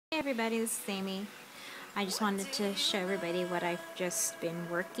everybody, this is Amy. I just wanted to show everybody what I've just been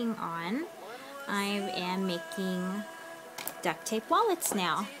working on. I am making duct tape wallets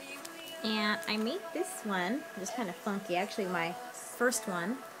now. And I made this one, it's kind of funky, actually my first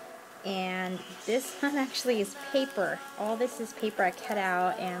one. And this one actually is paper. All this is paper I cut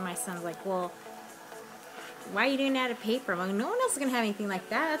out, and my son's like, well, why are you doing that out of paper? I'm like, no one else is going to have anything like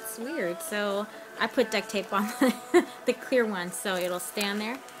that. That's weird. So I put duct tape on the clear one so it'll stay on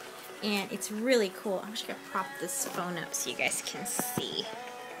there. And it's really cool. I'm just going to prop this phone up so you guys can see.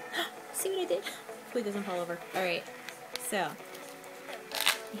 See what I did? Hopefully it doesn't fall over. Alright, so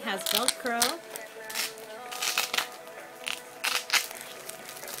it has Velcro.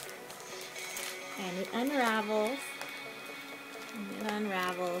 And it unravels.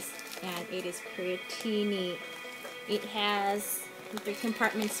 And it is pretty neat. It has 3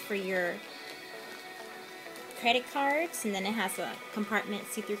 compartments for your credit cards, and then it has a compartment,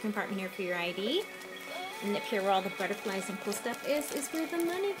 see-through compartment here for your ID. And up here where all the butterflies and cool stuff is where the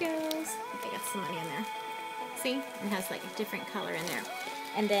money goes. I think I got some money in there. See? It has like a different color in there.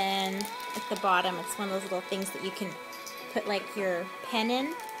 And then at the bottom, it's one of those little things that you can put like your pen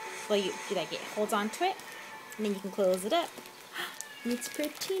in. Well, you like it holds onto it, and then you can close it up. And it's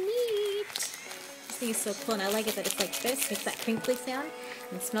pretty neat. This thing is so cool, and I like it that it's like this. Makes that crinkly sound,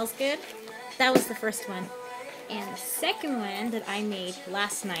 and it smells good. That was the first one. And the second one that I made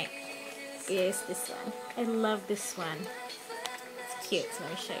last night is this one. I love this one. It's cute, so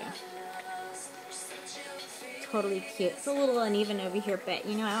let me show you. Totally cute. It's a little uneven over here, but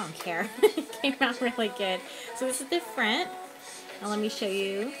you know, I don't care. It came out really good. So this is the front. Now let me show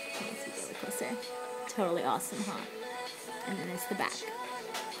you. Let's see, really closer. Totally awesome, huh? And then it's the back.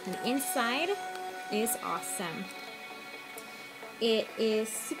 And the inside is awesome. It is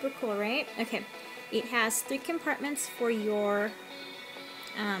super cool, right? Okay. It has 3 compartments for your,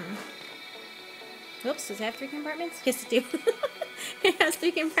 whoops, does it have 3 compartments? Yes, it do. It has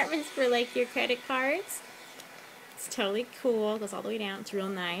 3 compartments for like your credit cards. It's totally cool. It goes all the way down. It's real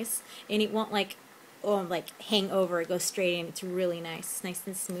nice. And it won't like hang over. It goes straight in. It's really nice. It's nice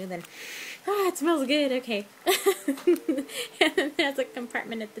and smooth, and it smells good. Okay. And then there's a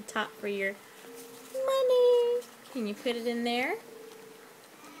compartment at the top for your money. Can you put it in there?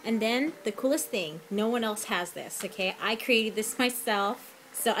 And then the coolest thing, no one else has this, okay? I created this myself,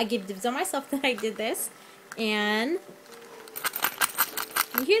 so I give dibs on myself that I did this. And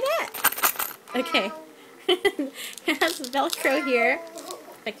you hear that? Okay. It has Velcro here.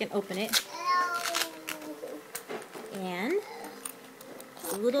 If I can open it. And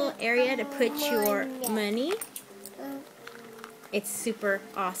a little area to put your money. It's super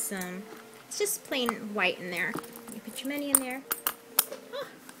awesome. It's just plain white in there. You put your money in there.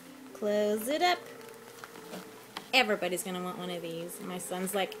 Close it up. Everybody's gonna want one of these. And my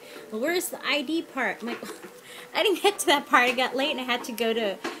son's like, well, where's the ID part? I'm like, I didn't get to that part. I got late and I had to go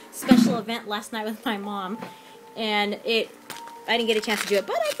to a special event last night with my mom. And I didn't get a chance to do it.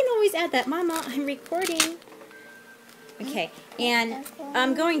 But I can always add that. Mama, I'm recording. Okay, and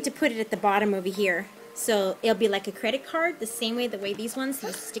I'm going to put it at the bottom over here. So it'll be like a credit card, the same way these ones,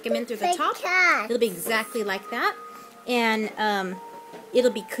 you stick them in through the top. It'll be exactly like that. And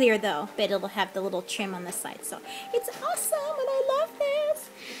it'll be clear though, but it'll have the little trim on the side. So it's awesome, and I love this.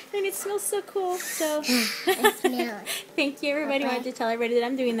 And it smells so cool. So thank you, everybody. I wanted to tell everybody that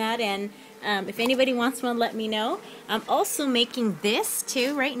I'm doing that. And if anybody wants one, let me know. I'm also making this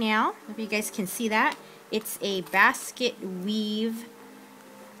too right now. If you guys can see that. It's a basket weave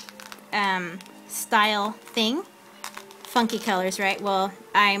style thing. Funky colors, right? Well,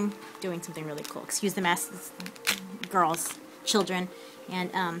 I'm doing something really cool. Excuse the mess, girls, children.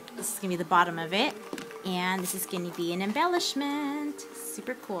 And this is going to be the bottom of it. And this is going to be an embellishment.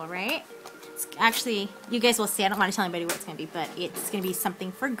 Super cool, right? It's actually, you guys will see. I don't want to tell anybody what it's going to be, but it's going to be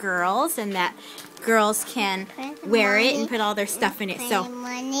something for girls, and that girls can wear it and put all their stuff in it. So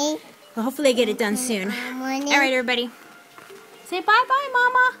well, hopefully I get it done soon. Alright, everybody. Say bye-bye,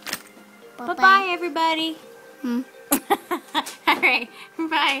 Mama. Bye-bye, everybody. Alright,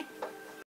 bye.